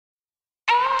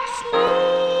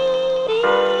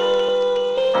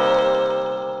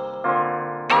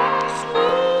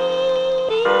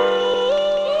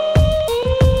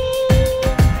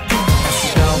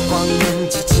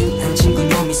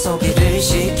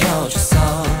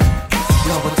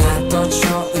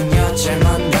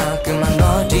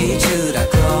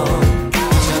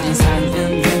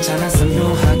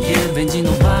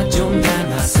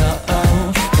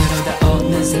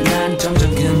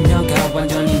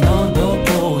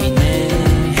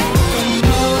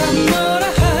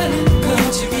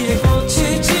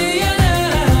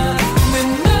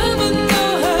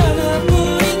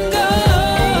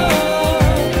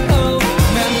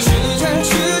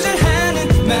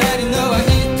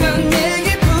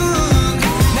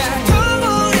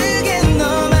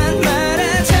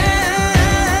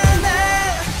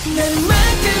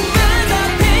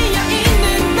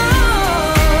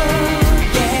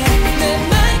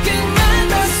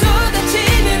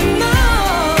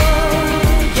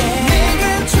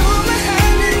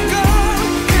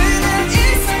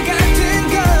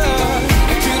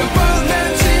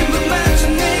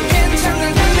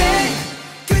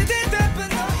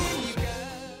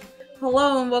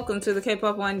Welcome to the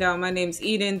Kpop Wind Down. My name's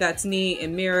Edyn, that's Nee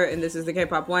and Mira, and this is the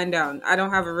Kpop Wind Down. I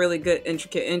don't have a really good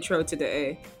intricate intro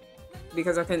today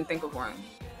because I couldn't think of one.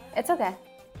 It's okay.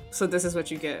 So this is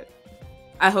what you get.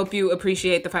 I hope you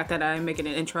appreciate the fact that I'm making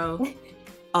an intro.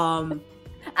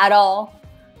 At all.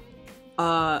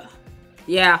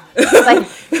 Yeah.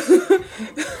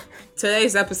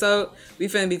 Today's episode, we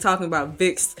finna be talking about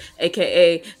VIXX,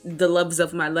 aka the loves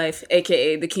of my life,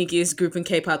 aka the kinkiest group in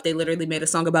K-pop. They literally made a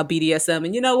song about BDSM,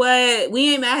 and you know what?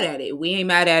 We ain't mad at it. We ain't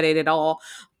mad at it at all.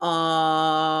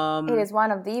 It is one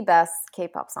of the best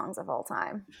K-pop songs of all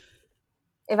time,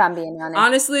 if I'm being honest.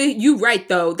 Honestly, you right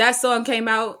though. That song came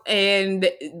out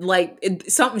and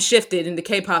something shifted in the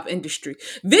K-pop industry.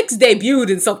 VIXX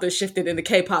debuted and something shifted in the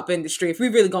K-pop industry. If we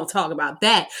really gonna talk about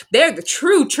that, they're the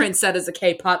true trendsetters of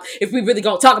K-pop. If we really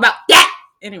gonna talk about that,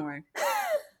 anyway.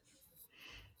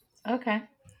 Okay.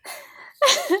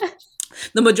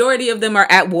 The majority of them are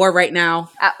at war right now.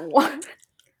 At war.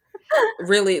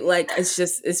 Really,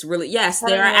 it's really, yes,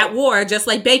 they're at war, just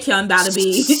like Baekhyun about to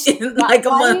be in why a month.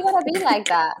 Why are you gonna be like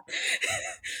that?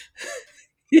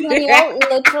 Danielle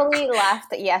literally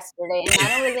left yesterday, and I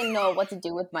don't really know what to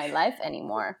do with my life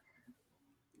anymore.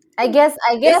 I guess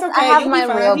okay. I have my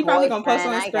real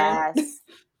boyfriend, I guess.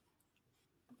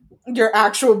 Your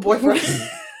actual boyfriend.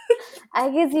 I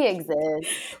guess he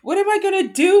exists. What am I gonna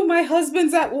do? My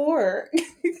husband's at war.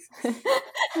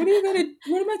 What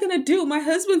am I gonna do? My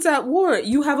husband's at war.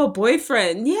 You have a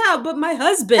boyfriend. Yeah, but my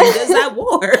husband is at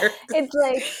war. It's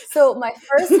like, so my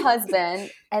first husband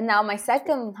and now my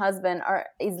second husband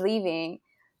is leaving.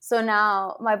 So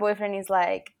now my boyfriend is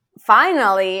like,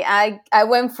 finally, I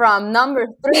went from number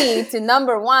 3 to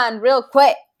number 1 real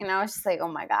quick. And I was just like, oh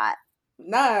my God.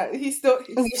 Nah, you're still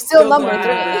number 3.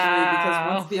 Because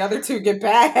once the other two get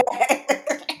back.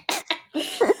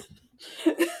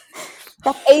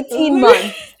 That's 18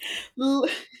 months.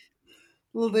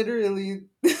 Literally.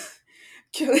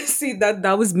 See,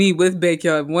 that was me with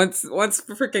Baekhyun. Once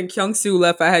freaking Kyungsoo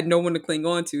left, I had no one to cling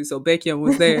on to, so Baekhyun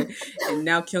was there. And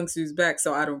now Kyungsoo's back,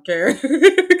 so I don't care.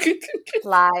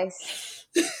 Lies.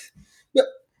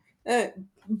 And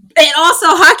also,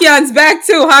 Hakyeon's back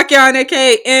too. Hakyeon,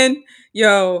 aka Edyn.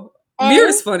 Yo,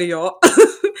 Mira's funny, y'all.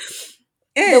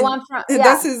 And the one from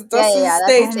that's his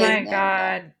stage name. Oh my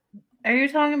God. Are you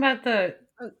talking about the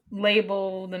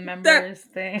label, the members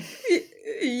thing?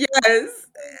 Yes.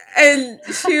 And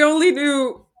she only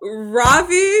knew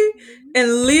Ravi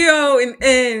and Leo and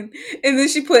N. And then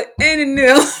she put N and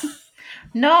Nil.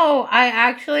 No, I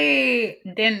actually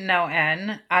didn't know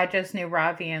N. I just knew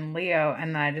Ravi and Leo,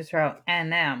 and then I just wrote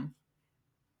NM.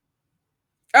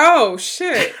 Oh,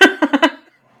 shit.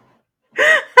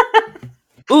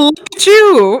 Look at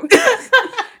you.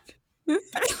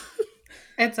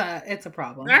 It's a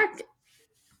problem.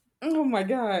 Oh my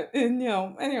God. And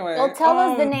anyway. Well, tell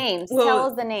us the names. Tell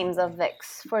us the names of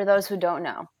VIXX for those who don't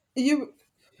know.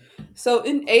 So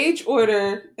in age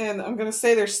order, and I'm gonna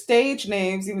say their stage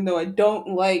names, even though I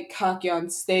don't like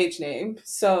Hakyeon's stage name.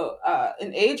 So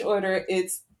in age order,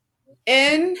 it's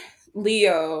N,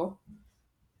 Leo,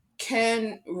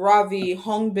 Ken, Ravi,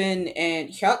 Hongbin, and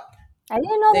Hyuk. I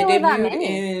didn't know they were that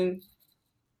many.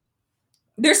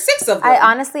 There's 6 of them.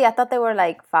 I thought they were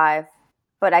like 5,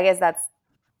 but I guess that's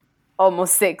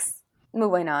almost 6.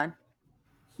 Moving on.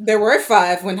 There were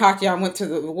 5 when Hakyeon went to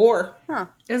the war. Huh.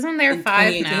 Isn't there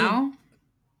 5 now?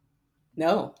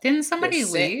 No. Didn't somebody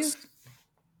leave?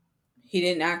 He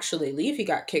didn't actually leave. He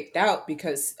got kicked out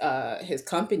because his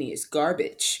company is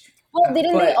garbage. Well,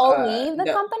 didn't they But all leave the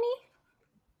no. company?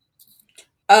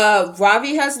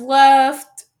 Ravi has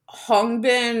left.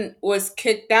 Hongbin was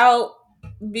kicked out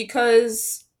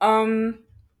because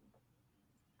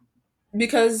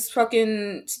because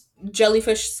fucking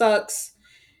jellyfish sucks,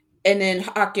 and then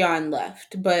Hakyan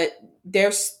left. But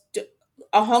there's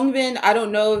a Hongbin. I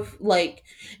don't know if like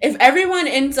if everyone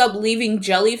ends up leaving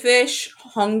jellyfish,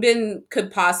 Hongbin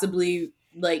could possibly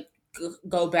like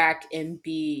go back and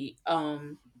be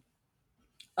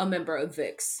a member of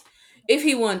VIXX if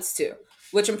he wants to,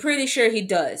 which I'm pretty sure he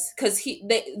does, because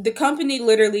the company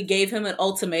literally gave him an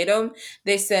ultimatum.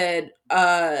 They said,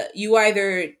 you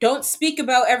either don't speak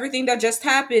about everything that just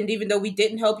happened, even though we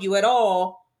didn't help you at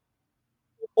all,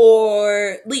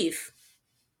 or leave."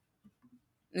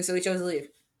 And so he chose to leave.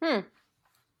 Hmm.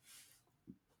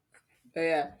 But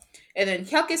yeah. And then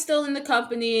Hyuk is still in the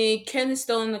company, Ken is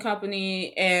still in the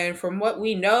company, and from what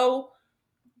we know,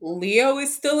 Leo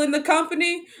is still in the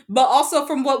company, but also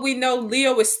from what we know,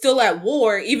 Leo is still at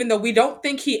war, even though we don't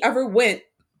think he ever went.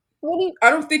 What do you I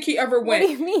don't think he ever What do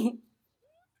went. you mean?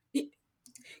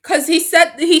 Because he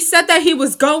said that he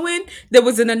was going. There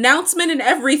was an announcement and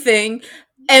everything,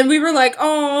 and we were like,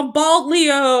 "Oh, bald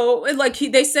Leo!" And like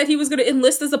they said he was going to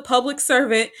enlist as a public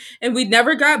servant, and we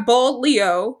never got bald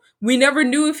Leo. We never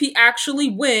knew if he actually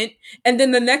went. And then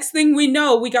the next thing we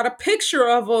know, we got a picture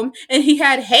of him, and he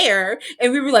had hair,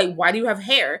 and we were like, "Why do you have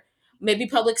hair? Maybe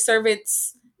public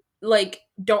servants like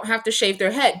don't have to shave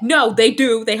their head." No, they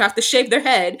do. They have to shave their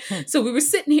head. So we were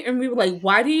sitting here and we were like,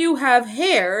 "Why do you have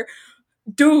hair?"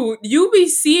 Dude, you be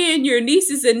seeing your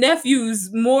nieces and nephews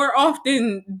more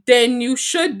often than you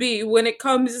should be when it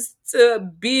comes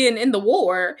to being in the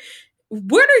war.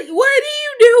 What are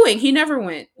you doing? He never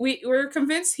went. We're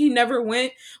convinced he never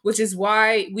went, which is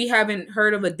why we haven't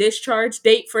heard of a discharge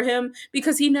date for him,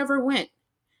 because he never went.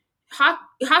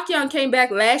 Hakyan came back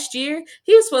last year.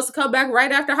 He was supposed to come back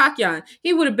right after Hakyan.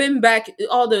 He would have been back,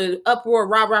 all the uproar,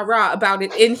 rah rah rah about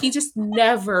it, and he just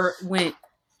never went.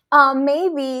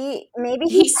 Maybe he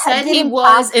He said he didn't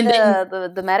pass was, and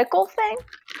then the medical thing.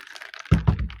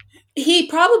 he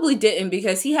probably didn't,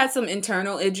 because he had some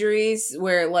internal injuries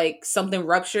where like something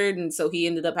ruptured, and so he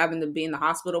ended up having to be in the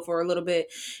hospital for a little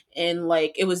bit, and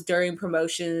like it was during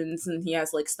promotions, and he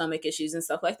has like stomach issues and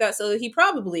stuff like that, so he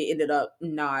probably ended up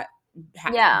not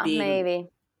Yeah, being maybe.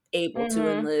 able to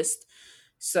Mm-hmm. enlist.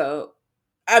 So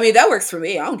I mean that works for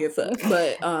me. I don't give a fuck.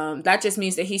 But that just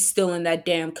means that he's still in that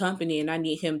damn company, and I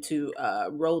need him to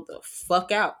roll the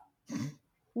fuck out.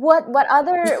 What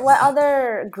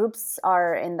other groups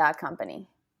are in that company?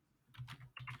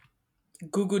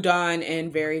 Gugudan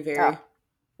and Very Oh, Very.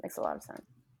 makes a lot of sense.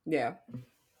 Yeah.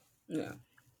 Yeah.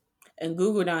 And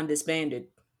Gugudan disbanded.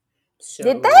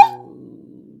 Did they?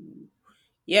 So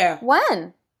yeah,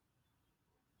 When?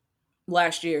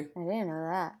 last year, I didn't know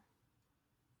that.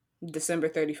 December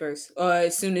 31st.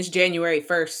 As soon as January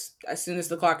 1st, as soon as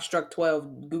the clock struck 12,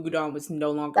 Gugudan was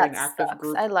no longer an That active sucks.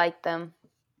 I group. like them.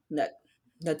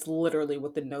 That's literally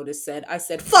what the notice said. I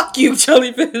said, "Fuck you,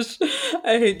 jellyfish."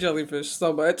 I hate jellyfish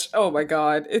so much. Oh my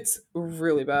god, it's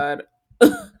really bad.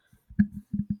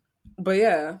 But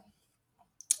yeah.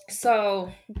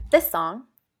 So This song.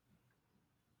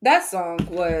 that song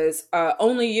was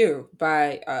Only You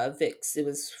by VIXX. It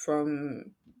was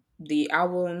from the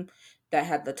album that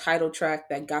had the title track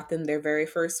that got them their very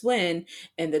first win.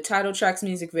 And the title track's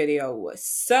music video was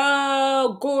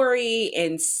so gory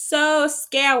and so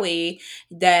scary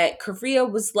that Korea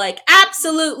was like,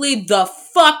 "Absolutely the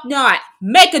fuck not.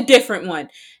 Make a different one."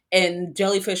 And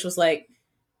Jellyfish was like,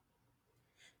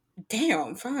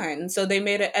 "Damn, fine." So they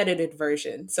made an edited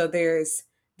version. So there's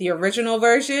the original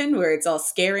version where it's all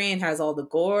scary and has all the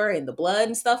gore and the blood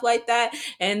and stuff like that.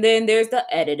 And then there's the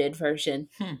edited version.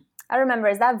 I remember.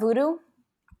 Is that Voodoo?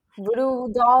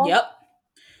 Voodoo doll? Yep.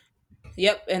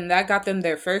 Yep, and that got them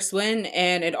their first win.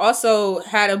 And it also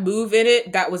had a move in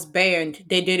it that was banned.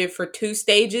 They did it for 2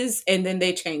 stages and then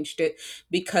they changed it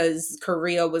because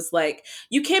Korea was like,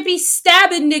 "You can't be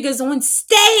stabbing niggas on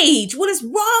stage. What is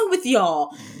wrong with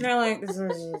y'all?" And they're like,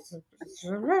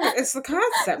 "It's the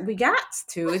concept. We got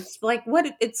to. It's like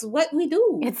it's what we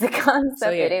do." It's the So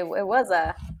concept. yeah, It was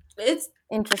a it's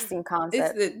interesting it's,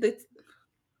 concept. it's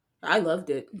I loved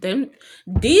it.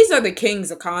 These are the kings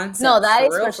of No, concepts that is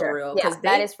for for real, sure. Yeah, because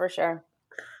that is for sure.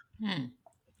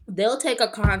 they'll take a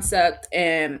concept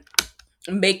and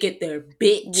make it their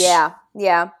bitch.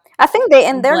 Yeah. I think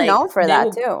they're Like known for they that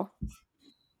will too.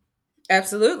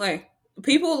 absolutely.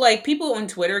 people on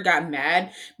Twitter got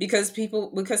mad because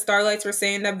Starlights were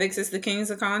saying that VIXX is the kings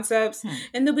of concepts,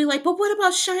 and they'll be like, "But what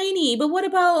about Shiny? But what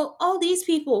about all these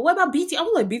people? What about BTS?" I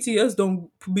was like, "BTS don't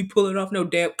be pulling off no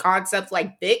damn concepts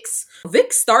like VIXX."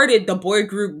 VIXX started the boy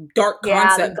group dark Yeah,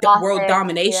 the concept world gothic.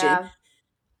 domination. Yeah.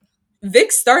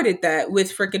 VIXX started that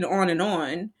with freaking On and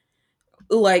On.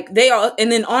 Like they all, and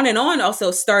then On and On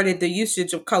also started the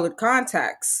usage of colored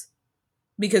contacts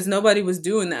because nobody was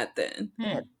doing that then.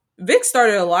 VIXX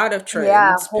started a lot of Yeah,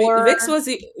 trends. horror.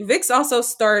 VIXX also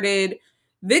started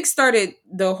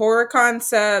the horror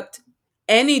concept,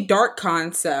 any dark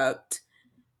concept.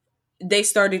 They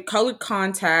started colored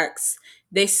contacts.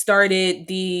 They started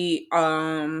the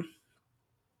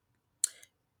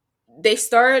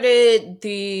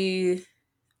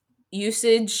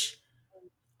usage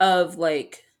of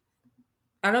like,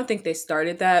 I don't think they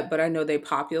started that, but I know they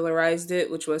popularized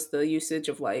it, which was the usage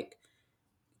of like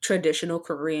traditional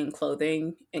Korean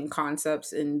clothing and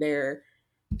concepts in their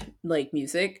like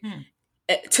music.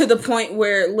 To the point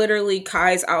where literally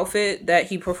Kai's outfit that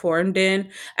he performed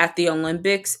in at the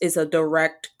Olympics is a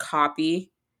direct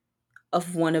copy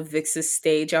of one of VIXX's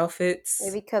stage outfits.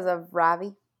 Maybe because of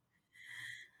Ravi.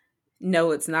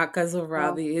 No, it's not because of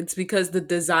Robbie. It's because the It's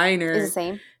the designer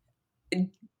same.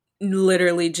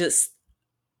 literally just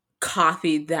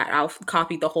copied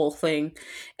the whole thing,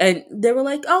 and they were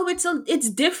like, "Oh, it's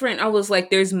different." I was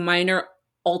like, "There's minor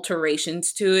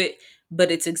alterations to it, but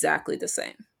it's exactly the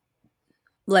same."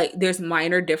 Like there's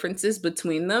minor differences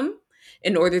between them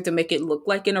in order to make it look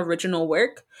like an original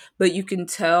work, but you can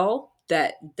tell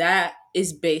that that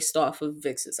is based off of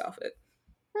VIXX's outfit.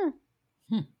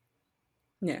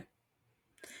 Yeah.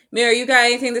 Mira, you got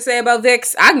anything to say about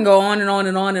VIXX? I can go on and on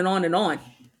and on and on and on.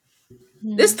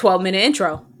 This 12-minute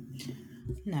intro.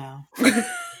 No. I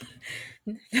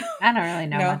don't really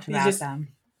know much about them.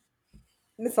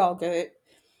 It's all good.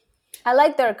 I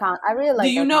like their I really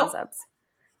like their concepts.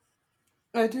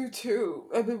 I do too.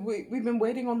 We've been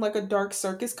waiting on like a dark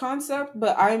circus concept,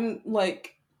 but I'm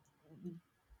like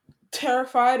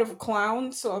terrified of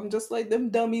clowns, so I'm just like, them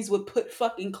dummies would put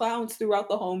fucking clowns throughout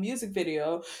the whole music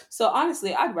video. So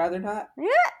honestly, I'd rather not.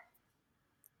 Yeah.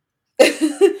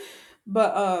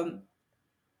 But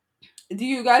do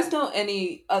you guys know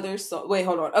any other song? Wait,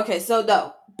 hold on. Okay, so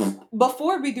no.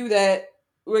 Before we do that,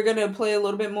 we're gonna play a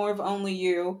little bit more of Only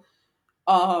You.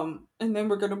 And then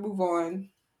we're gonna move on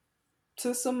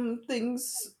to some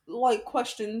things like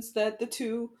questions that the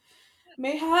two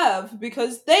may have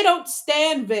because they don't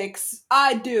stand VIXX.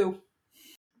 I do.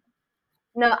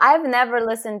 No, I've never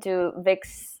listened to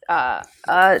VIXX.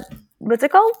 What's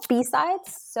it called?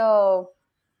 B-sides. So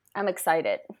I'm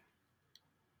excited.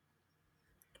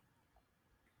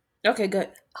 Okay, good.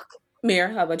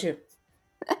 Mira, how about you?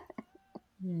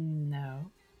 No,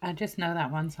 I just know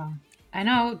that one song. I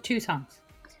know 2 songs.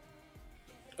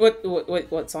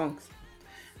 What songs?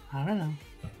 I don't know.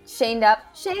 Chained Up.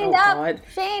 Chained Up. God.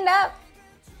 Chained Up.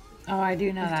 Oh, I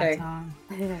do know Okay. that song.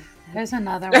 There's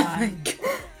another one.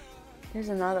 There's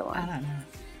another one. I don't know.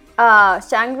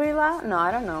 Shangri-La? No,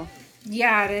 I don't know.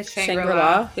 Yeah, it is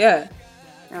Shangri-La. Yeah.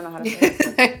 I don't know how to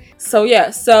say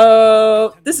it.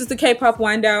 So this is the Kpop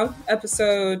Wind Down,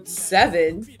 episode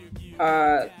 7.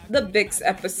 The VIXX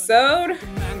episode.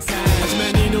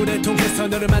 하지만 이 노래 통해서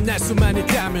너를 만날 수만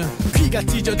있다면 귀가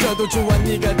찢어져도 좋아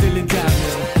네가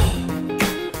들린다면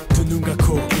두 눈과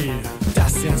코 입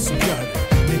따스한 숨결을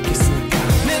느낄 수 있다면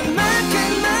내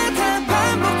말끝마다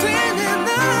반복되는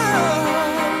너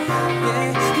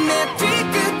내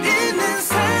뒤끝 있는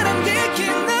사람 들킨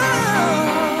너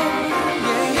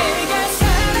내가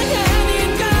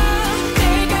사랑하는 거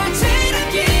내가 제일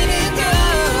아끼는 거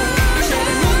나를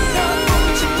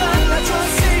물어보지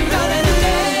말아줬을 너라는데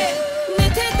내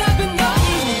대답은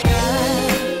너이니까.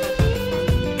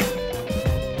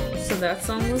 So that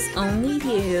song was Only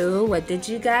You. What did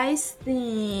you guys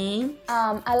think?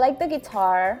 I like the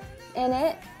guitar in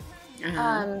it.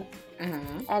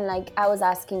 And like I was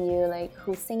asking you, like,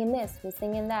 who's singing this? Who's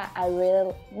singing that? I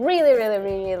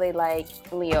really like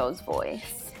Leo's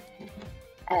voice.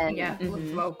 And Yeah,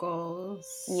 with vocals.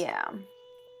 yeah.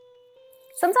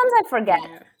 Sometimes I forget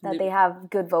that they have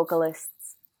good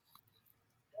vocalists.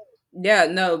 Yeah,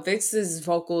 no, VIXX's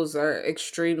vocals are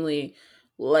extremely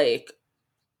like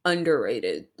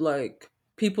underrated. Like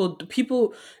people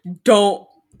don't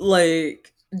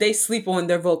like, they sleep on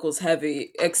their vocals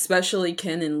heavy, especially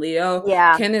Ken and Leo.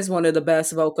 Yeah. Ken is one of the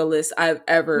best vocalists I've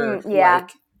ever Yeah.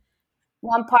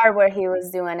 One part where he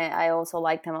was doing it, I also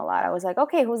liked him a lot. I was like,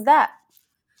 okay, who's that?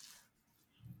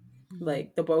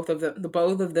 Like the both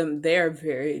of them, they're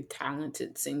very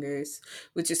talented singers,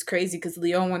 which is crazy because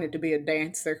Leon wanted to be a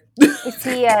dancer. Is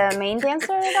he a main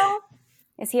dancer at all?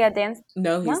 Is he a dance?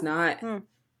 No, he's No? not. Hmm.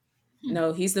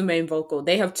 No, he's the main vocal.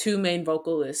 They have two main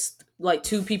vocalists, like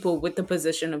two people with the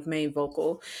position of main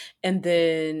vocal, and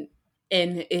then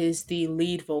N is the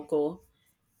lead vocal,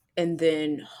 and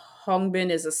then Hongbin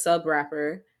is a sub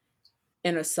rapper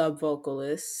and a sub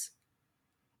vocalist,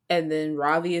 and then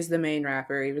Ravi is the main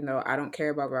rapper, even though I don't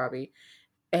care about Ravi,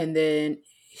 and then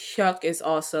Hyuk is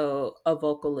also a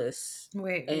vocalist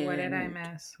Wait, what did I and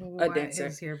miss? a What dancer.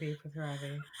 is your beef with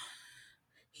Ravi?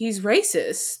 He's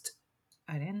racist.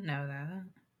 I didn't know that.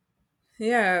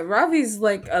 Yeah, Ravi's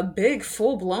like a big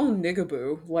full blown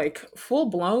niggaboo. Like full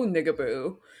blown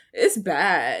niggaboo. It's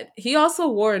bad. He also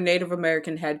wore a Native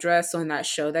American headdress on that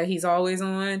show that he's always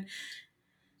on.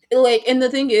 Like, and the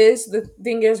thing is,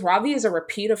 Ravi is a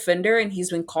repeat offender and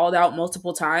he's been called out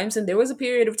multiple times. And there was a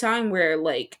period of time where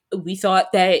like we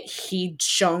thought that he'd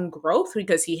shown growth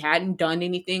because he hadn't done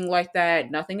anything like that,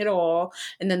 nothing at all.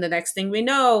 And then the next thing we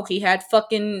know, he had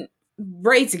fucking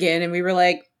braids again, and we were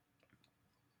like,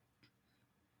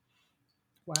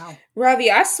 Wow. Ravi,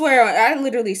 I swear, I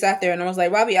literally sat there and I was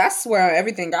like, Ravi, I swear on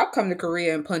everything, I'll come to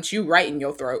Korea and punch you right in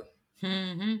your throat.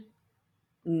 Mm-hmm.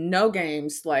 No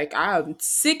games. Like, I'm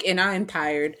sick and I'm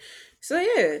tired. So,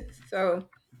 yeah. So,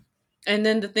 and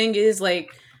then the thing is,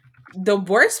 like, the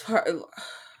worst part,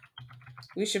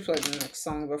 we should play the next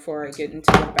song before I get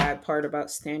into the bad part about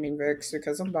standing VIXX,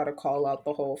 because I'm about to call out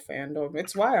the whole fandom.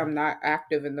 It's why I'm not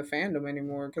active in the fandom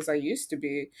anymore, because I used to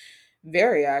be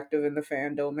very active in the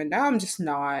fandom and now I'm just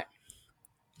not.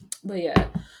 But yeah.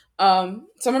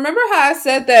 So remember how I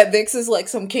said that VIXX is like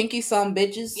some kinky some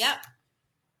bitches? Yep.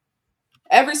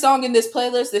 Every song in this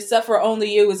playlist, except for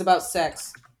Only You, is about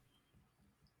sex.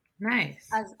 Nice.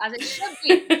 As it should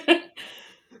be.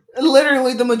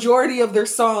 Literally, the majority of their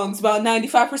songs, about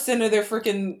 95% of their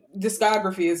freaking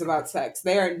discography is about sex.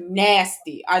 They are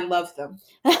nasty. I love them.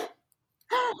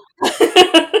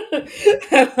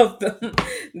 I love them.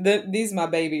 These my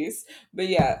babies. But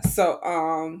yeah,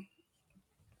 so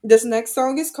this next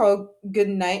song is called Good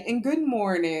Night and Good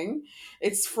Morning.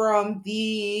 It's from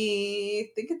I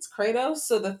think it's Kratos.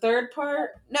 So the third part?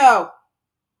 No.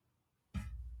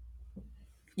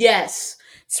 Yes.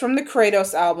 It's from the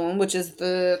Kratos album, which is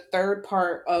the third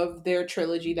part of their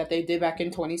trilogy that they did back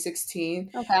in 2016.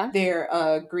 Okay.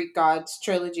 Their Greek Gods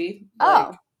trilogy. Oh.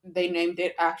 Like, they named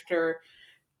it after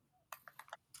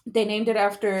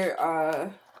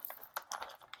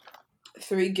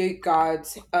three Greek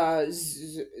gods,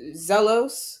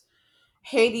 Zelos,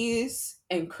 Hades,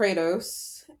 and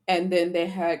Kratos. And then they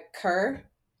had Kerr,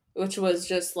 which was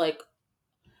just like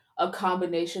a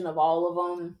combination of all of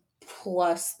them,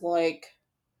 plus like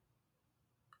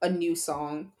a new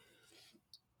song.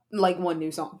 Like one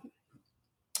new song.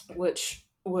 Which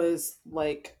is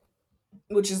like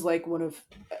one of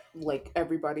like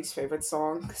everybody's favorite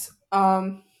songs.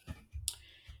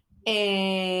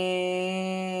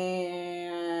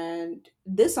 And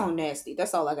this song nasty.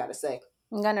 That's all I gotta say.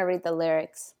 I'm gonna read the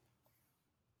lyrics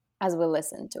as we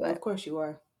listen to it. Of course you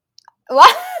are.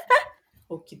 What?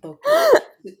 Okie dokie.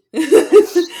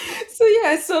 So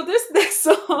yeah, so this next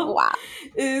song Wow.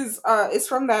 is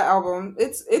from that album.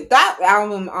 That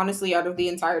album, honestly, out of the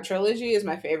entire trilogy, is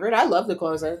my favorite. I love The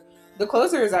Closer. The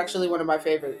Closer is actually one of my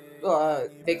favorite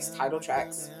VIXX title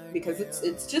tracks because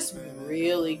it's just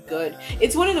really good.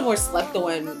 It's one of the more slept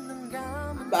on.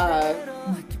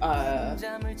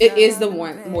 It is the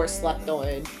one more slept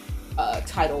on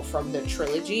title from the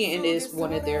trilogy, and is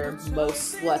one of their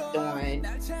most slept on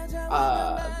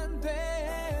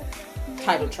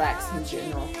title tracks in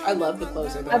general. I love The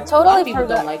Closer though. I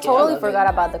totally forgot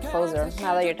about The Closer.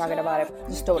 Now that you're talking about it,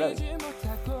 just totally.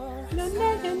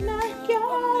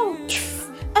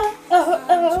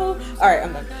 Alright,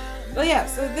 I'm done. But yeah,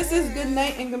 so this is Good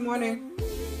Night and Good Morning.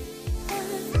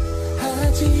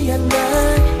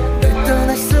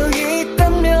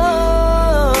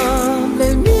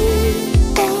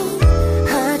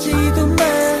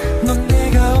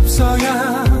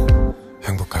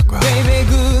 행복할 거야. Baby,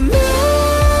 good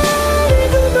night,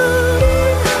 good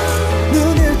morning.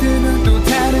 눈을 뜨면 또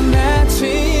다른 아침.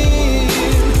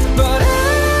 But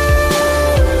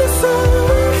I'm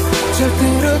sorry.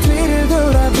 절대로 뒤를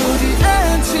돌아보지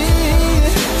않지.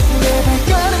 내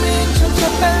발걸음은 점차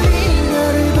빨리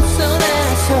너를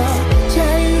벗어나서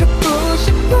자유롭고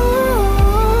싶어.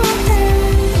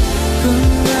 Good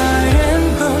night and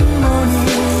good morning.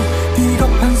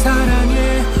 비겁한 사랑에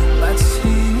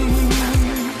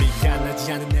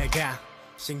미안하지 않은 내가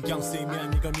신경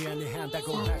쓰이면 이걸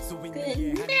미안해한다고 할 수 있는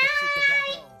게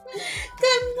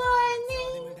Good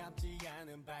morning.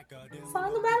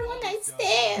 Song about one night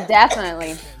stand.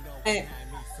 Definitely.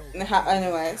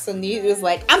 Anyway, so Neat was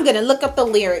like, I'm gonna look up the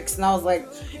lyrics, and I was like,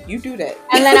 you do that.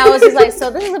 And then I was just like, so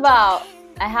this is about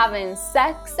having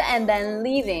sex and then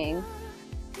leaving.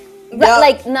 Yep.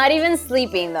 Like, not even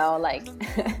sleeping though, like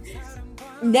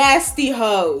Nasty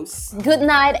hoes. good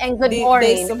night and good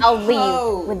morning. some I'll leave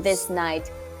hoes. with this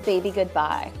night. Baby,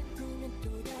 goodbye.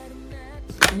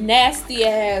 Nasty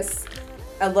ass.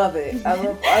 I love it.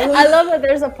 I love that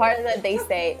there's a part that they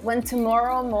say, when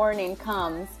tomorrow morning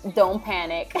comes, don't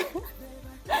panic.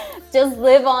 Just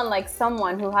live on like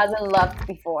someone who hasn't loved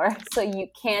before, so you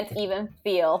can't even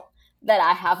feel that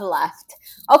I have left.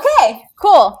 Okay,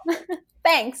 cool.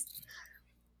 Thanks.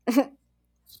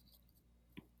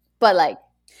 But like,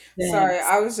 Sorry,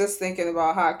 I was just thinking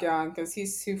about Hakyeon because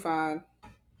he's too fun.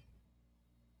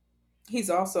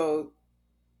 He's also,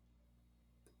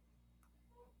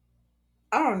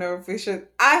 I don't know if we should.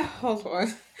 Hold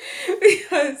on,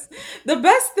 because the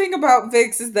best thing about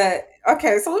VIXX is that,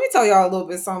 okay. So let me tell y'all a little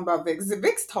bit something about VIXX.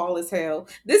 VIXX tall as hell.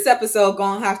 This episode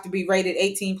gonna have to be rated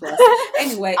 18 plus.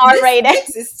 Anyway, R-rated.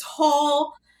 VIXX is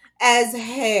tall as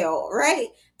hell, right?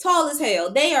 Tall as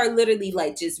hell. They are literally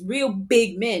like just real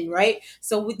big men, right?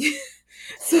 So with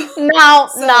no.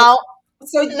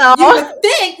 So you would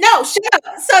think, no, shut up.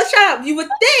 So shut up. You would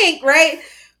think, right?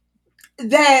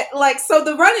 That like, so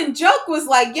the running joke was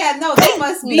like, yeah, no, they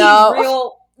must be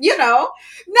real, you know.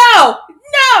 No,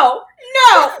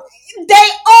 they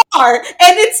are.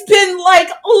 And it's been like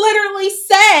literally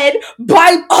said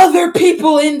by other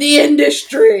people in the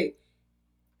industry.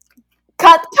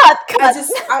 Cut.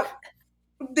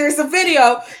 There's a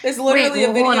video. There's literally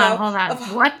a video. Hold on.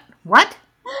 What?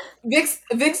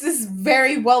 VIXX is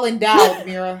very well endowed,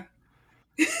 Mira.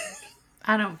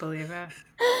 I don't believe it.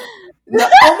 No,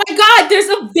 oh my god, there's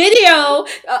a video.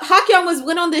 Hakyeon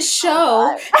went on this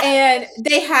show and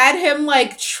they had him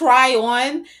like try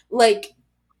on like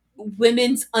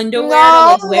women's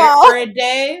underwear to like wear for a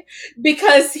day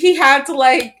because he had to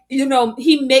like, you know,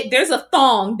 there's a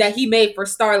thong that he made for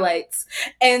Starlights,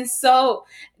 and so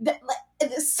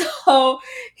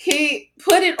he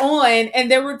put it on, and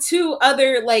there were two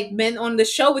other like men on the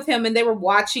show with him, and they were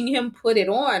watching him put it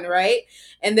on, right?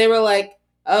 And they were like,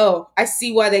 oh, I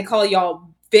see why they call y'all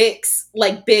VIXX,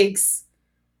 like Biggs,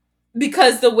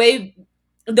 because the way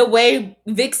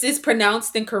VIXX is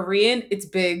pronounced in Korean, it's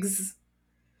Biggs.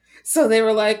 So they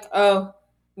were like, oh,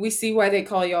 we see why they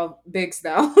call y'all Biggs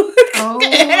now. Oh,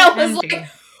 and I was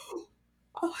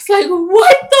like,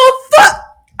 what the fuck?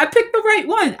 I picked the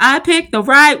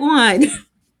right one.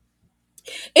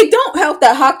 It don't help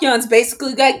that Hakyeon's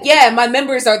basically like, yeah, my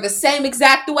members are the same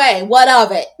exact way. What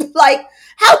of it? Like,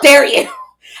 how dare you?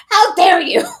 How dare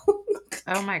you?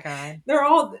 Oh my god. They're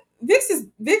all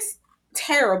VIXX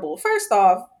terrible. First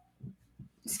off,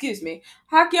 excuse me,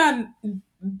 Hakyeon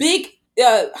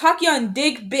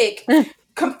dig big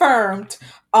confirmed.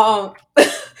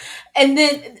 And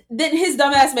then his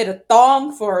dumbass made a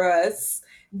thong for us.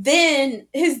 Then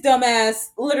his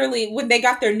dumbass literally, when they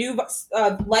got their new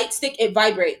light stick, it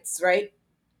vibrates, right?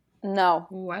 No.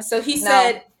 What? So he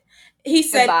said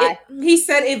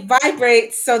it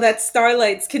vibrates so that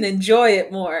Starlights can enjoy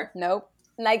it more. Nope.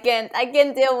 I can't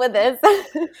deal with this.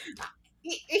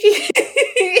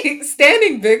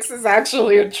 Standing VIXX is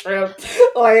actually a trip.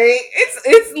 Like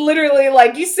it's literally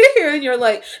like you sit here and you're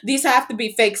like, these have to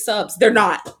be fake subs. They're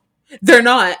not.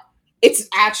 It's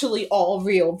actually all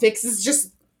real. VIXX is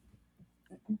just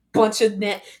a bunch of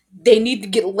net. They need to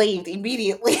get laid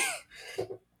immediately.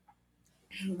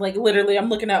 Like literally, I'm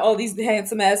looking at all these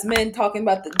handsome ass men talking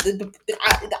about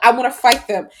I want to fight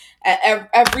them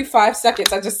every 5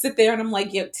 seconds. I just sit there and I'm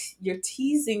like, you're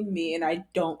teasing me, and I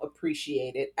don't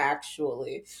appreciate it.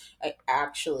 Actually, I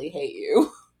actually hate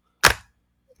you.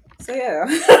 So yeah.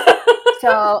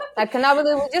 So I cannot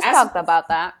believe we just talked about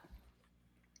that.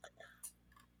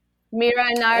 Mira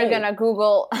and I are gonna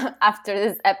Google after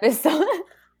this episode.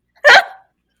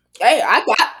 Hey, I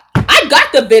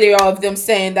got the video of them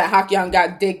saying that Hakyeon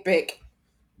got dick big.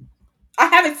 I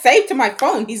have it saved to my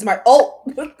phone. He's my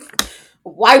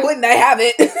why wouldn't I have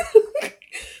it?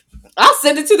 I'll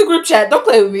send it to the group chat. Don't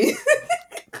play with me.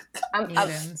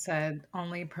 Edyn said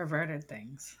only perverted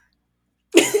things.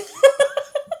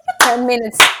 10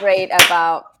 minutes straight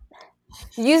about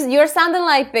you're sounding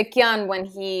like Baekhyun when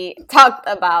he talked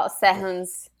about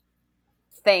Sehun's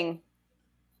thing.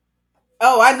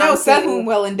 Oh, I know Sehun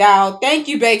well endowed. Thank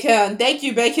you,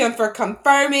 Baekhyun, for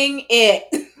confirming it.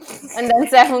 And then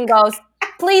Sehun goes,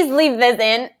 please leave this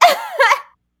in.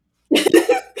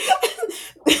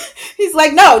 He's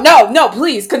like, no, no, no,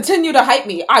 please continue to hype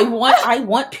me. I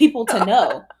want people to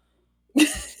know.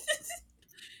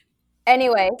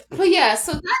 Anyway, But yeah,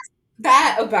 so that's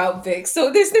that about VIXX.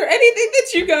 So is there anything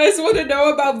that you guys want to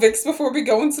know about VIXX before we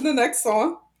go into the next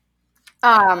song?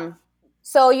 um,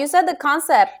 so you said the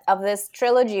concept of this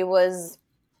trilogy was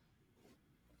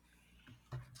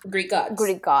Greek gods.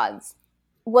 Greek gods.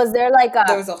 Was there like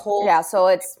There a was a whole yeah? So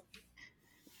it's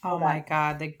Oh my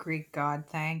god, the Greek god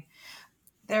thing.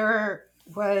 There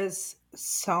was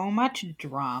so much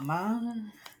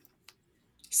drama.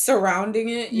 surrounding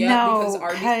it. Yep, because No,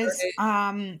 Arby because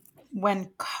started. when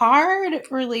Card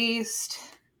released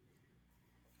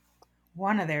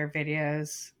one of their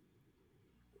videos,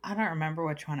 I don't remember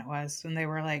which one it was, when they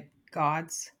were like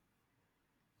gods.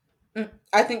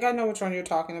 I think I know which one you're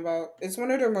talking about. It's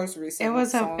one of their most recent It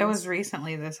was songs.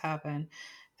 recently this happened.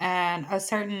 And a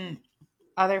certain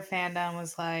other fandom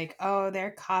was like, "Oh,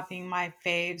 they're copying my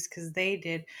faves because they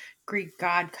did Greek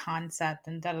god concept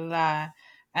and da da da,"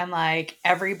 and like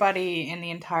everybody in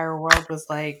the entire world was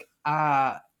like,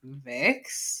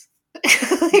 VIXX."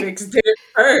 Like, VIXX did it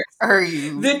first. are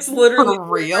you VIXX literally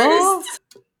for did it real? first.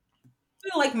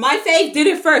 Like, my fave did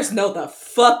it first. No, the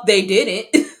fuck they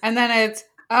didn't. And then it's,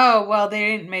 oh well, they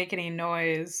didn't make any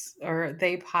noise or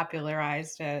they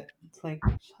popularized it. It's like,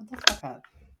 shut the fuck up.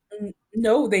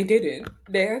 No, they didn't.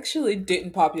 They actually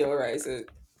didn't popularize it.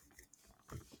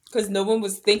 Because no one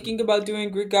was thinking about doing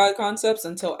Greek god concepts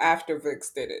until after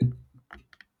VIXX did it.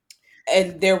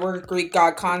 And there were Greek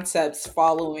god concepts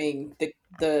following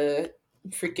the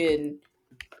freaking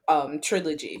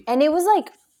trilogy. and it was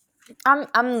like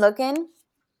I'm looking,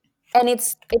 and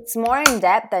it's more in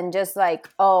depth than just like,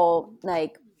 oh,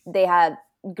 like they had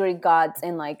Greek gods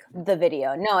in like the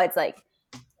video. No, it's like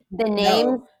the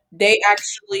names. No, they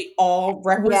actually all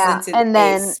Yeah, represented and a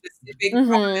then specific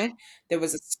mm-hmm. moment. There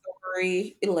was a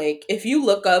story. Like, if you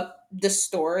look up the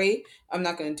story, I'm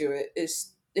not going to do it.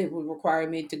 It would require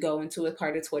me to go into a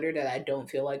part of Twitter that I don't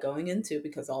feel like going into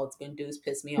because all it's going to do is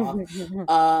piss me off.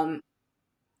 Um,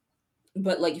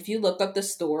 but like, if you look up the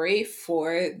story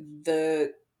for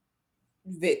the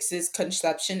VIX's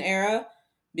conception era,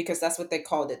 because that's what they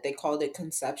called it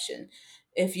conception.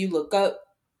 If you look up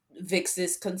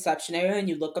VIX's conception era and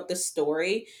you look up the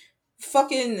story,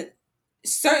 fucking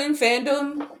certain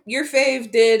fandom, your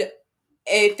fave did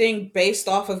a thing based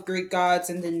off of Greek gods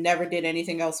and then never did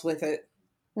anything else with it.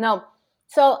 No,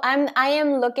 so I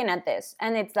am looking at this,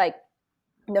 and it's like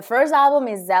the first album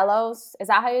is Zelos. Is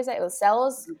that how you say it? It was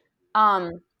Zelos.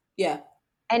 Um, Yeah.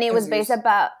 and it was based Zeus.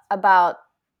 about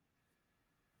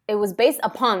it was based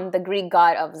upon the Greek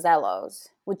god of Zelos,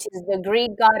 which is the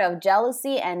Greek god of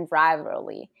jealousy and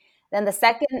rivalry. Then the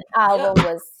second album Yep.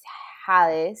 was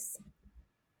Hades.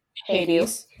 Thank you.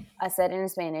 Hades. I said it in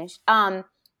Spanish.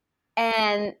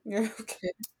 And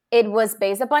Okay. it was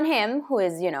based upon him, who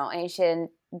is,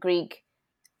 ancient Greek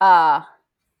uh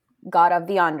god of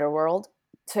the underworld.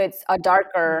 So it's a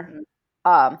darker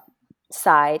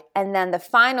side. And then the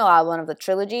final album of the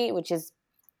trilogy, which is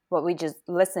what we just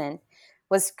listened,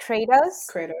 was Kratos.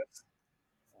 Kratos.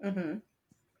 Mm-hmm.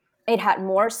 It had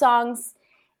more songs,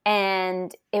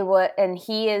 and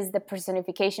he is the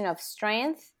personification of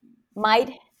strength,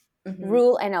 might,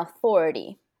 rule, and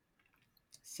authority.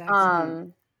 Sexy.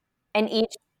 And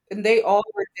each And they all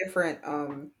were different.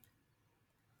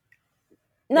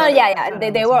 No, yeah.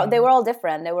 They were all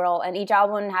different. They were all, and each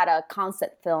album had a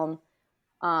concept film,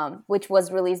 which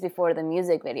was released before the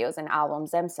music videos and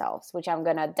albums themselves, which I'm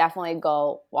gonna definitely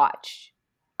go watch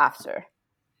after.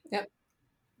 Yep.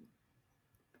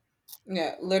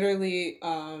 Yeah, literally,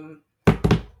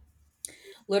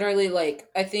 like,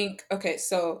 I think, okay,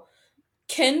 so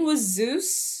Ken was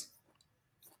Zeus.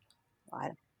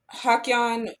 What?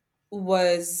 Hakyan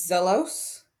was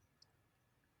Zelos.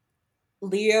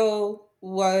 Leo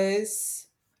was,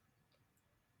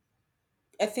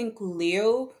 I think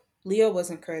Leo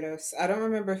wasn't Kratos. I don't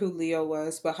remember who Leo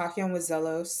was, but Hakyan was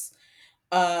Zelos.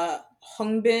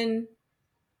 Hungbin,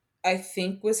 I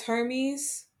think, was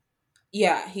Hermes.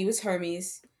 Yeah, he was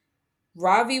Hermes.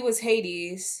 Ravi was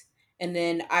Hades, and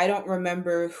then I don't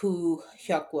remember who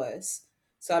Hyuk was.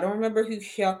 So I don't remember who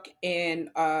Hyuk and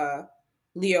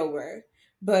Leo were.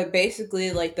 But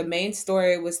basically, like, the main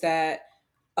story was that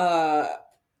uh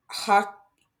ha-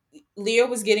 Leo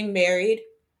was getting married.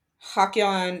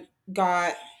 Hakyeon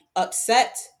got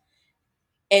upset,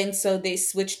 and so they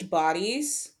switched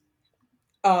bodies.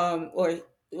 Or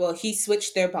well, he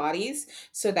switched their bodies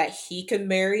so that he could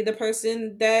marry the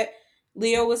person that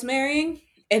Leo was marrying,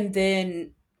 and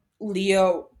then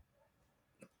Leo,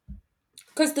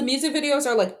 because the music videos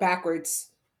are like backwards.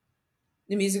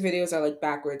 The music videos are like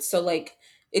backwards. So like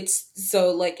It's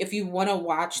so like if you want to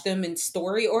watch them in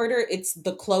story order, it's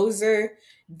The Closer,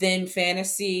 then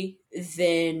Fantasy,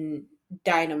 then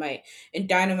Dynamite. And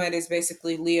Dynamite is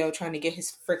basically Leo trying to get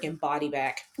his freaking body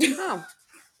back. Oh,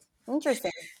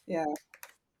 interesting. Yeah.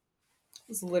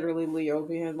 It's literally Leo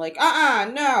being like,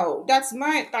 no, that's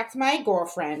my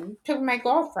girlfriend. Took my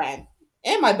girlfriend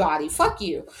and my body. Fuck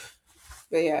you.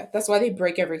 But yeah, that's why they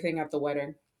break everything at the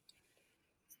wedding.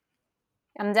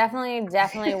 I'm definitely 100%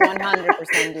 do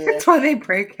That's this. why they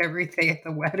break everything at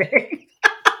the wedding.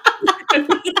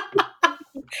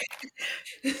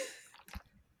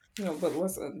 No, but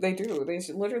listen, they do. They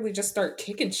literally just start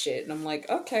kicking shit, and I'm like,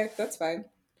 okay, that's fine.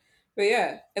 But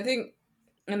yeah, I think,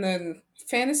 and then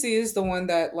Fantasy is the one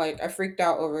that like I freaked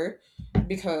out over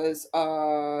because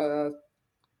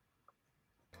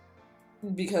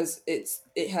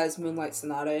it has Moonlight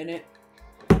Sonata in it,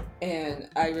 and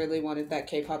I really wanted that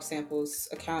K-pop samples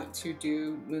account to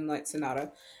do Moonlight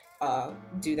Sonata,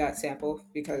 do that sample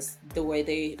because the way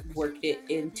they worked it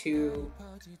into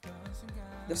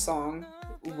the song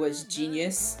was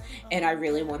genius, and I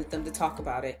really wanted them to talk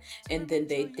about it, and then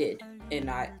they did, and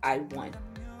I won.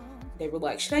 They were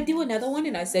like, should I do another one?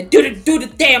 And I said, do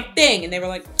the damn thing, and they were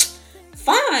like,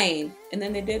 fine, and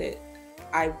then they did it.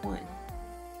 I won.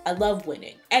 I love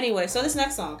winning. Anyway, so this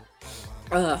next song,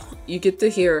 you get to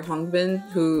hear Hongbin,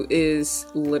 who is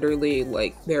literally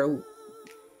like their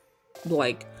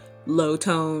like low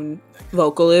tone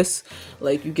vocalist.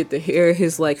 Like you get to hear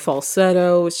his like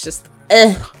falsetto. It's just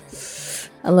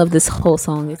I love this whole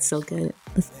song. It's so good.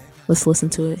 Let's listen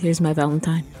to it. Here's My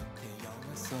Valentine.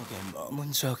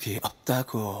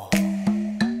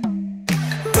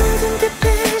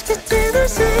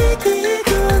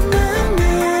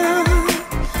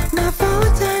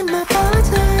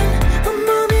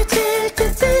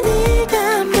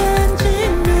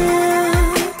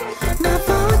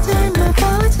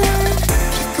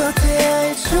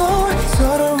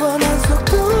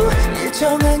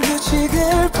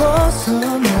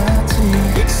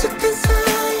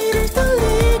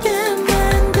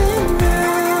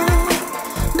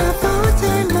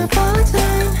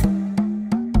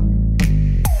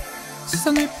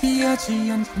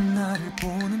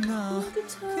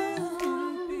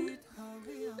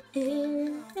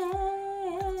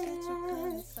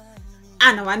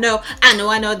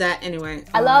 I know that. Anyway,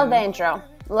 I love the intro.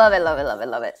 Love it.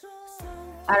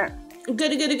 I don't.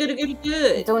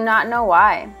 Good. Do not know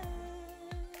why.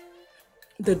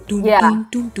 The doom, Yeah. doom,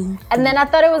 doom, doom. And then I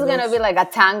thought it was gonna be like a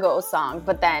tango song,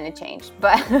 but then it changed.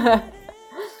 But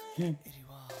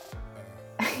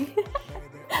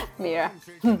Mira.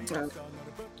 You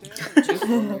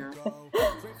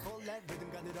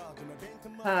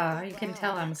can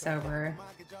tell I'm sober.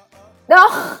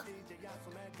 No.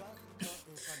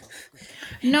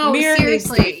 No, Mira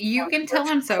seriously, you can tell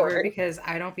I'm sober because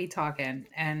I don't be talking,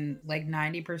 and like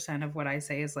 90% of what I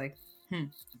say is like,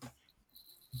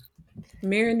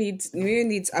 Mira needs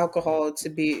alcohol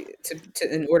to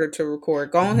in order to record.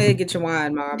 Go ahead, get your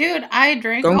wine, mom. Dude, I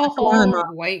drank Go a get your wine, whole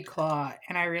Mom. White Claw,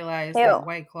 and I realized Ew. that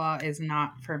White Claw is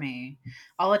not for me.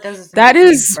 All it does is That make me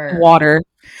is burp. water.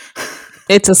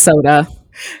 It's a soda.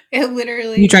 It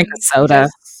literally You drank a soda.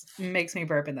 just makes me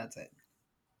burp, and that's it.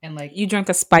 And like You drank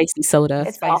a spicy soda.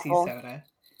 It's spicy awful. soda.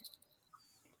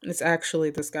 It's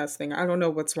actually disgusting. I don't know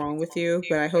what's wrong with you,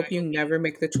 but I hope you never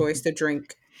make the choice to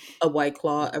drink a White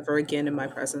Claw ever again in my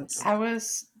presence. I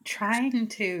was trying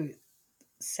to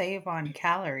save on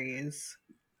calories.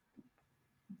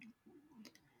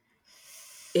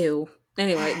 Ew.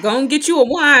 Anyway, go and get you a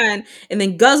wine and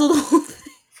then guzzle the whole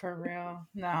thing. For real?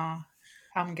 No,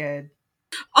 I'm good.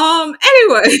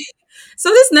 Anyway, so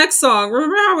this next song,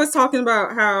 remember how I was talking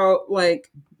about how like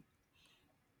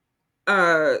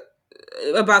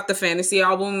about the Fantasy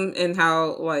album and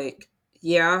how like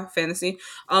Fantasy.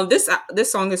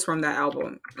 This song is from that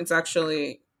album. It's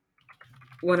actually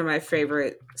one of my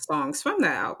favorite songs from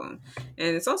that album,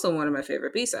 and it's also one of my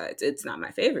favorite B-sides. It's not my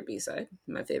favorite B-side.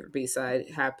 My favorite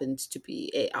B-side happens to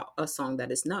be a song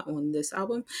that is not on this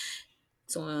album.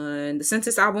 It's on the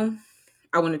Census album.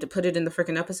 I wanted to put it in the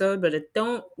freaking episode, but I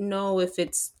don't know if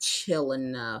it's chill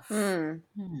enough.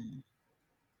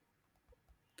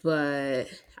 But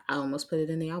I almost put it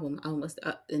in the album. I almost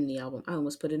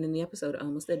put it in the episode. I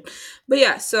almost did. But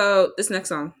yeah, so this next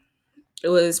song, it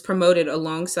was promoted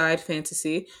alongside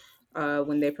Fantasy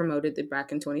when they promoted it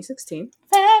back in 2016.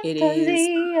 It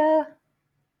is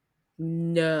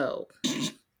no,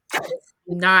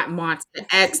 not Monster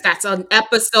X. That's an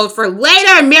episode for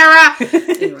later, Mira.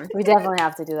 Anyway. We definitely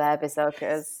have to do that episode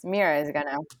because Mira is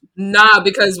gonna. Nah,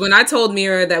 because when I told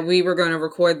Mira that we were going to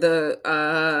record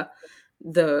the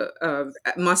the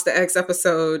Monster X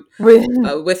episode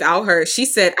Really? without her. She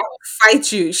said, "I will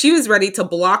fight you." She was ready to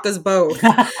block us both.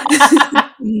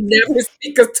 Never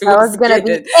speak us to I us was gonna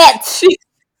be again. it.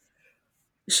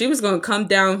 She was gonna come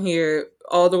down here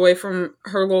all the way from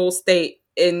her little state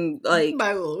and like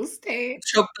My little state.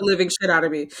 choke the living shit out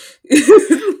of me.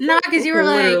 No, because you were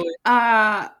like,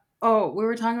 Literally. oh, we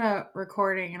were talking about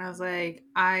recording, and I was like,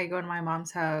 I go to my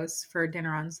mom's house for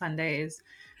dinner on Sundays,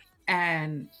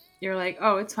 and you're like,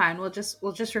 oh, it's fine. We'll just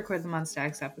record the Monster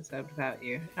X episode without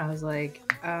you. I was like,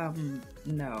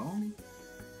 no,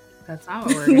 that's not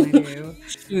what we're gonna do.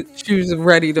 She was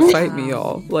ready to fight me,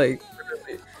 y'all. Like,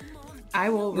 I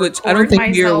will which record I don't think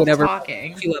Mira myself would ever.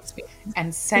 talking She loves me.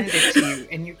 and send it to you,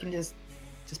 and you can just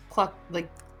plop Like,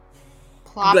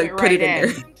 it put right it in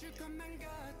in.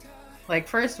 Like,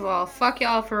 first of all, fuck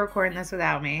y'all for recording this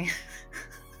without me.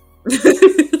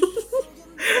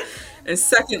 And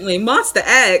secondly, Monster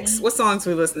X. What songs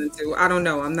we listening to? I don't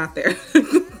know. I'm not there.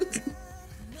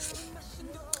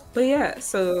 But yeah,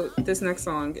 so this next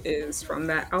song is from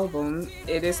that album.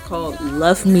 It is called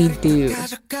Love Me Do.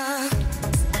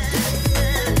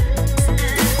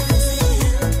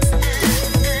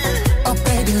 Oh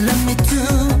baby, love me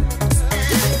too.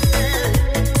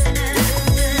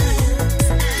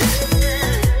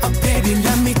 Oh baby,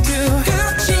 love me too.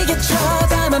 끝이게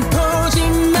쳐다만 보지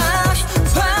마.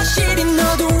 확실히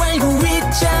너도 알고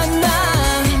있잖아.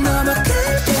 너무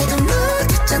그때도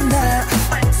못했잖아.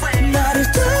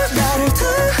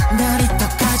 나를 더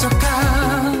가져가.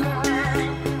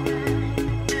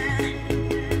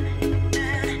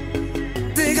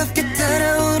 뜨겁게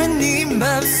달아오른 네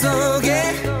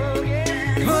맘속에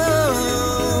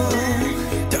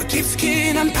더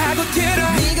깊숙이 난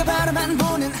파고들어. 네가 바라만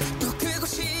보는 또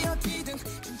그곳이 어디든.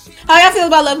 How y'all feel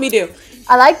about Love Me Do?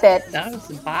 I liked it. That was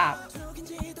a bop.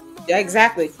 Yeah,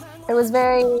 exactly. It was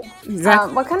very.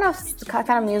 Exactly. What kind of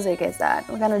music is that?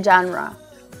 What kind of genre?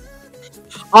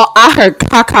 Oh, I heard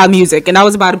caca music, and I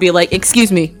was about to be like,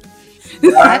 "Excuse me."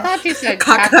 I thought you said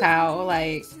cacao,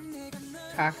 like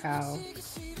cacao.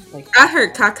 Like I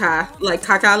heard caca, like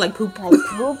poop.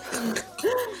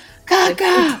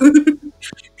 caca.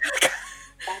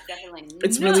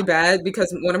 It's really bad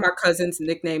because one of my cousins'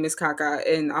 nickname is Kaka,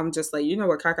 and I'm just like, you know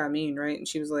what Kaka mean, right? And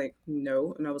she was like,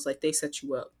 no, and I was like, they set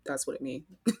you up. That's what it means.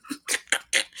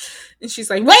 And she's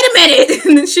like, wait a minute,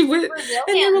 and then she went, and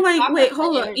they were like, wait,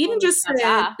 hold on, Edyn just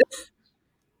said.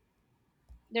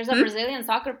 There's a Brazilian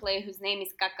soccer player whose name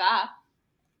is Kaká.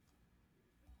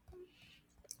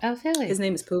 Oh, really? His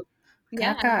name is Poop.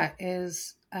 Caca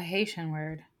is a Haitian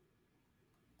word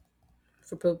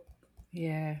for poop.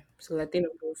 Yeah. So Latino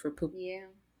word for poop. Yeah.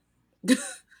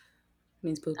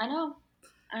 Means poop. I know.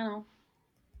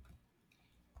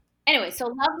 Anyway, so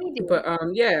Love Me Do. But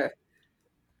yeah.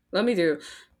 Let Me Do.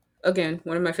 Again,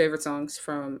 one of my favorite songs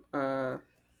from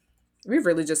we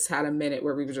really just had a minute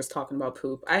where we were just talking about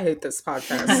poop. I hate this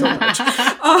podcast so much.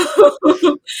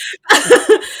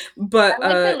 But I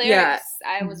like the lyrics. yeah.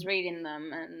 I was reading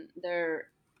them and they're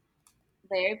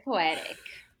very poetic.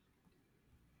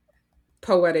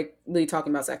 Poetically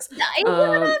talking about sex.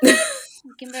 I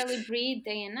can barely breathe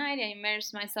day and night. I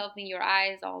immerse myself in your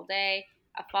eyes all day.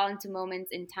 I fall into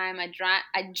moments in time. I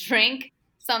drink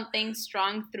something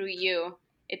strong through you.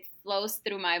 It flows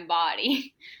through my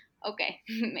body. Okay,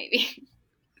 maybe.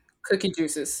 Cookie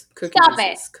juices. Stop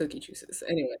it. Cookie juices.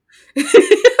 Anyway.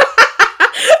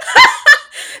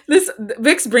 This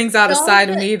VIXX brings out a side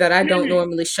of me that I don't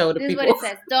normally show to people. This is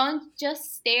what it says. Don't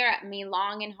just stare at me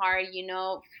long and hard. You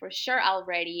know for sure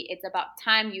already. It's about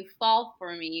time you fall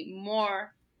for me.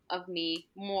 More of me.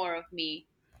 More of me.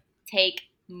 Take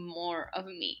more of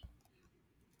me.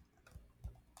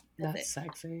 That's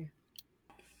sexy.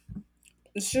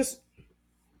 It's just,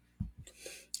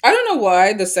 I don't know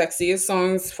why the sexiest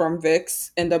songs from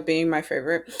VIXX end up being my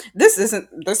favorite. This isn't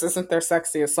their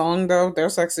sexiest song though. Their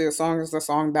sexiest song is the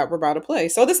song that we're about to play.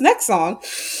 So this next song,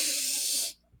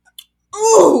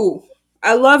 ooh,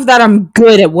 I love that I'm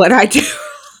good at what I do.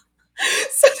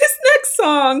 So this next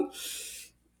song,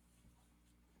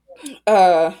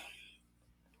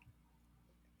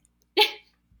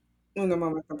 una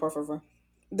momento, por favor.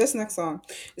 This next song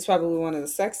is probably one of the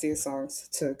sexiest songs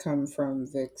to come from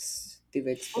VIXX. The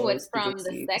VIXX. Oh, it's from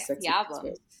the sexy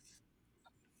album.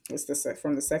 It's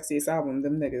from the sexiest album.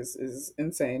 Them niggas is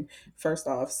insane. First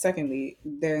off. Secondly,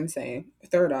 they're insane.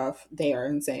 Third off, they are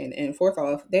insane. And fourth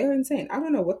off, they're insane. I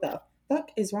don't know what the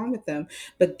fuck is wrong with them,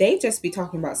 but they just be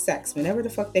talking about sex whenever the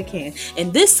fuck they can.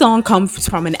 And this song comes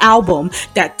from an album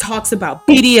that talks about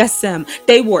BDSM.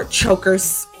 They wore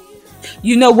chokers.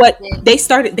 You know what? They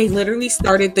literally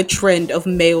started the trend of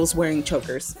males wearing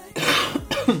chokers.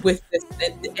 with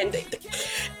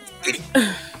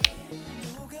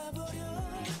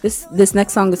this this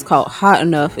next song is called Hot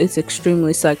Enough. It's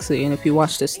extremely sexy, and if you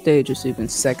watch the stage, it's even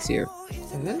sexier.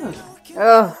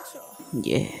 Ugh.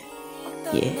 Yeah.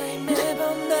 Yeah.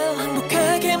 매번 날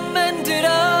행복하게 만들어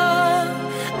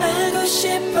알고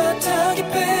싶어 더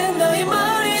깊은 너의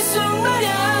머릿속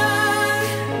말야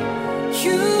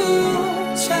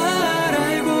You 잘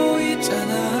알고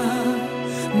있잖아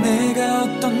내가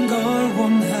어떤 걸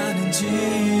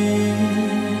원하는지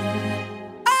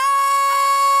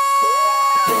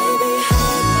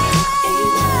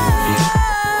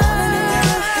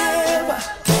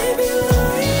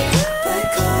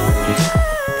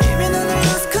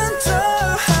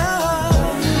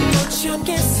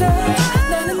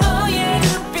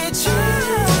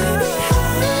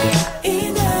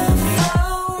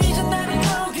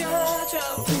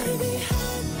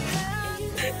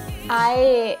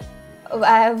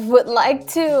I would like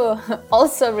to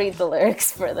also read the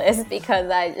lyrics for this because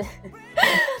I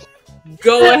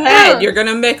Go ahead. You're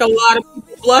gonna make a lot of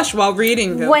people blush while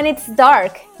reading them. When it's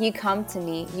dark, you come to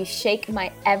me. You shake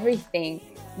my everything.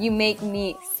 You make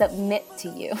me submit to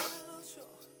you.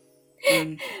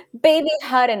 Baby,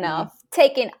 hot enough.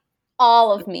 Taking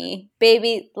all of me.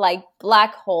 Baby, like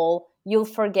black hole. You'll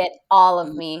forget all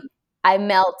of me. I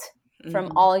melt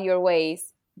from all your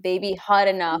ways. Baby, hot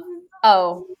enough.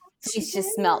 Oh, please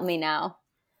just melt me now.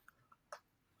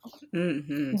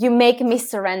 You make me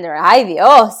surrender. Ay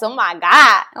Dios, oh my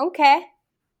God. Okay.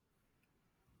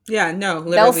 Yeah, no,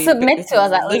 literally. They'll submit to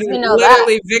us, at least we know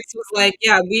literally, that. VIXX was like,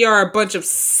 yeah, we are a bunch of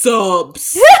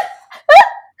subs.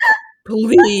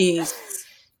 Please.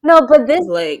 No, but this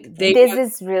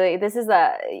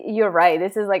you're right.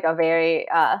 This is like a very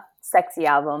sexy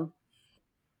album.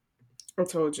 I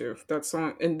told you that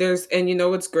song, and you know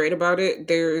what's great about it?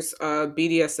 There's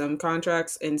BDSM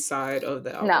contracts inside of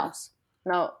the albums.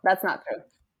 No, that's not true.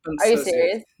 Are you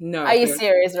serious? No. Are you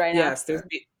serious right now? Yes, there's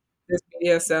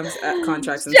BDSM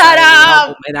contracts inside Shut of the up!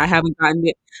 album, and I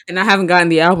haven't gotten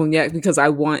the album yet because I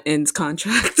want N's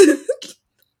contract.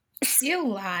 You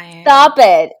lying? Stop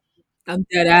it! I'm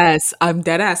dead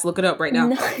ass. Look it up right now.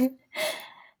 No.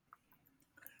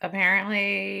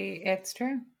 Apparently, it's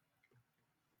true.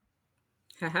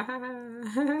 I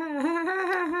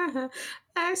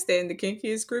stay in the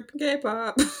kinkiest group in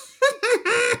K-pop.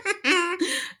 I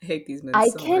hate these men. I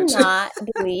so cannot much.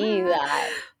 believe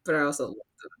that. But I also love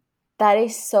them. That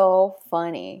is so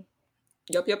funny.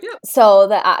 Yep. So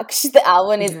the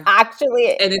album is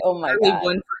actually, and it's oh my God.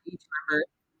 one for each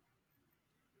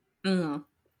member.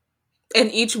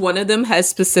 And each one of them has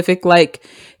specific like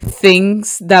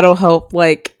things that'll help,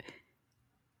 like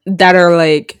that are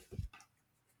like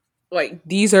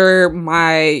these are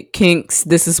my kinks,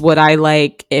 this is what I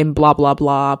like, and blah blah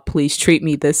blah, please treat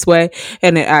me this way.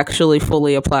 And it actually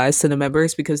fully applies to the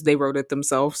members because they wrote it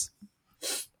themselves.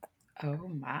 Oh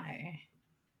my.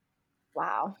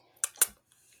 Wow.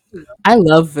 I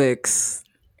love VIXX.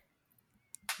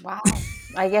 Wow.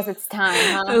 I guess it's time,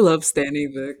 huh? I love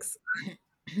standing VIXX.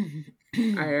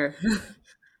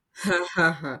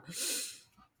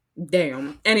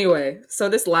 Damn. Anyway, so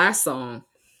this last song,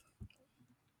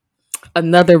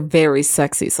 another very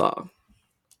sexy song,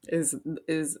 is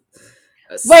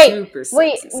a super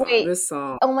sexy song. This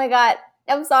song. Oh my God.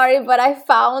 I'm sorry, but I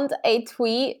found a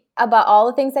tweet about all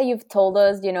the things that you've told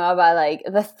us, you know, about like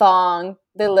the thong,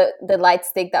 the light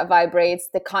stick that vibrates,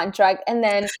 the contract, and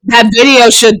then that video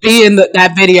should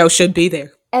be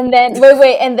there. And then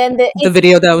wait, and then the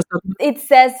video that was talking about. It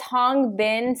says Hong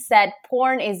Bin said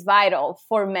porn is vital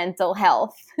for mental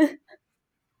health.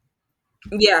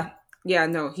 Yeah,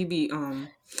 no, he be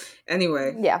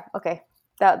anyway. Yeah, okay.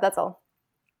 That's all.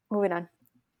 Moving on.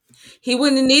 He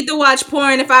wouldn't need to watch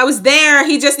porn if I was there.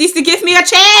 He just needs to give me a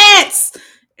chance.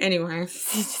 Anyway.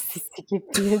 He just needs to give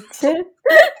me a chance.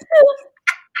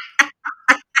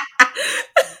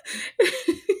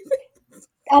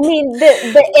 I mean,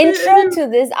 the intro to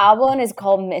this album is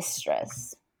called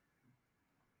Mistress.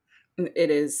 It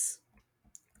is.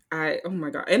 Oh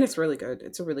my God. And it's really good.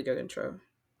 It's a really good intro.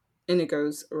 And it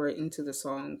goes right into the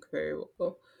song very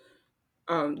well.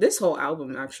 This whole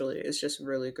album actually is just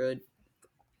really good.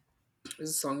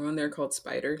 There's a song on there called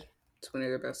Spider. It's one of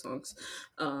their best songs.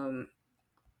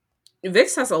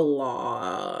 VIXX has a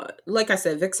lot. Like I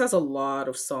said, VIXX has a lot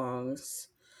of songs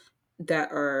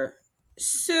that are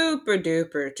super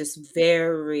duper, just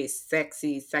very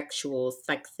sexy, sexual,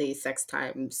 sexy, sex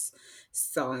times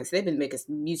songs. They've been making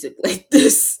music like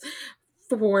this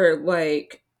for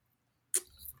like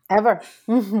ever.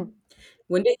 When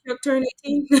did Chuck turn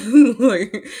 18?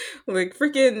 like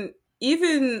freaking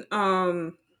even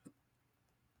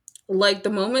like the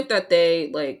moment that they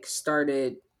like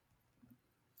started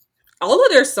all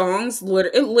of their songs,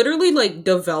 it literally like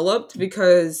developed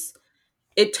because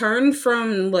it turned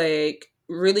from like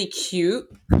really cute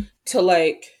to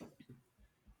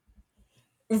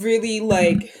really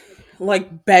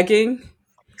like begging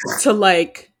to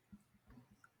like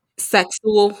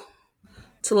sexual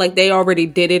to like they already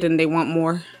did it and they want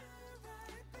more.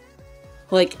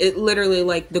 Like it literally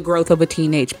like the growth of a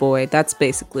teenage boy. That's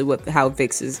basically what how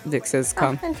VIXX has Oh,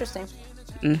 come. interesting.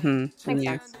 Mm-hmm. Makes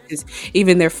Yeah. sense. 'Cause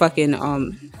even their fucking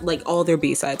like all their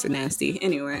B-sides are nasty.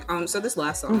 Anyway, so this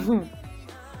last song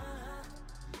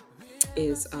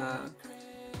is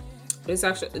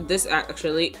this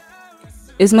actually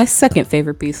is my second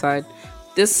favorite B-side.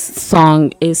 This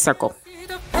song is Circle.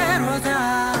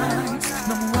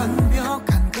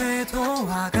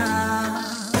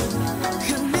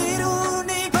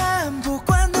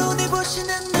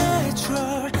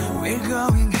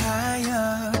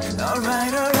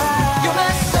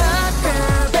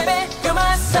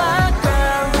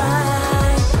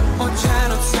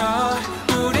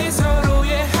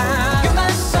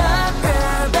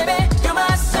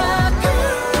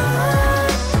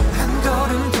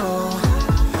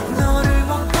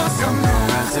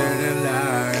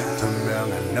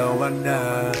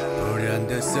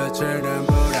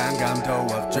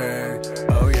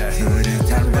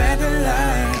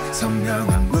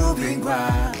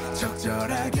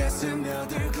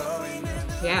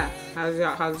 Yeah,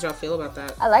 how did y'all feel about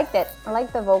that? I liked it. I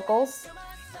liked the vocals.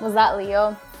 Was that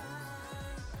Leo?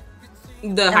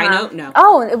 The high note? No.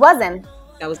 Oh, it wasn't.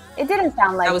 That was It didn't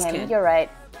sound like him. Ken. You're right.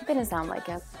 It didn't sound like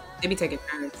him. they be taking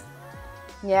turns.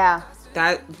 Yeah.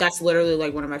 That's literally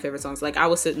like one of my favorite songs. Like I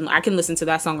can listen to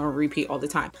that song on repeat all the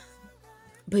time.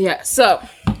 But yeah, so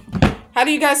how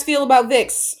do you guys feel about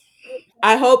VIXX?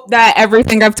 I hope that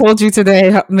everything I've told you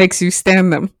today makes you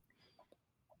stand them.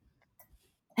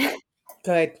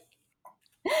 Good.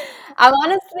 I'm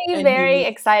honestly And very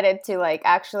unique. excited to like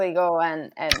actually go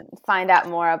and find out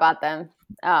more about them.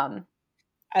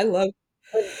 I love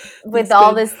With it's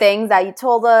all good. these things that you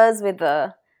told us, with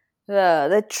the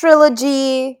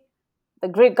trilogy, the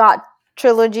Greek God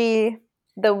trilogy,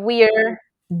 the weird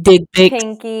Dig Bix.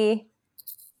 kinky.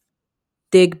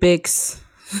 Dig Bix.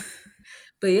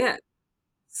 But yeah.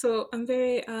 So I'm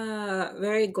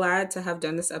very glad to have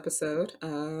done this episode.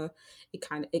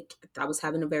 I was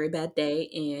having a very bad day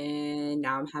and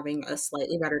now I'm having a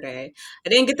slightly better day. I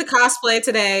didn't get the cosplay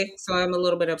today, so I'm a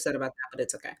little bit upset about that, but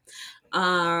it's okay.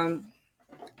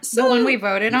 So The one we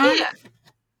voted on? yeah.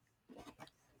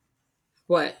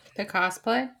 What? The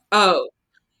cosplay? Oh,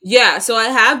 yeah, so I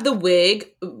have the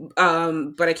wig,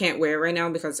 but I can't wear it right now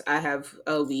because I have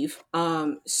a leave.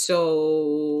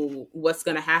 So what's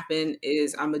gonna happen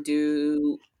is I'm gonna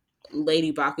do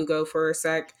Lady Bakugo for a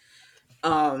sec,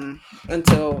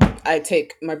 until I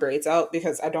take my braids out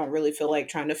because I don't really feel like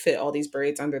trying to fit all these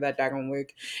braids under that daggone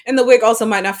wig, and the wig also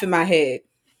might not fit my head.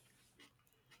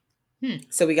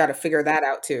 So we got to figure that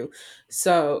out too.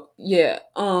 So yeah,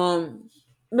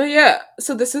 but yeah,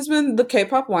 so this has been the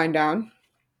K-pop wind down.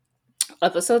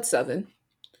 Episode 7.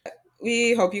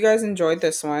 We hope you guys enjoyed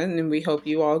this one, and we hope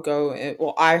you all go.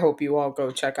 Well, I hope you all go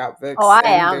check out Oh, VIXX I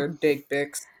and am. their Dig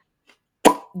Bix.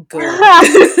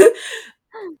 Good.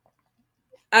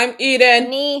 I'm Edyn.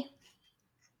 Me.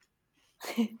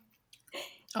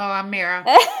 Oh, I'm Mira.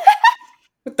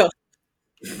 What the?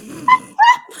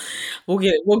 We'll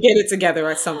get it together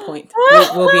at some point.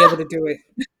 We'll be able to do it.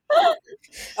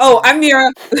 Oh, I'm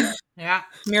Mira. Yeah.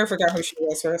 Mira forgot who she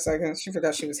was for a second. She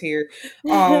forgot she was here.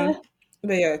 But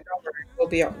yeah, don't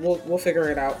worry. We'll figure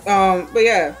it out. But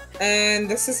yeah, and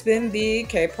this has been the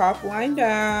K-pop wind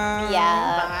down.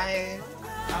 Yeah. Bye.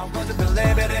 I want to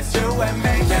believe it is you and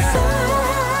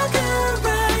me.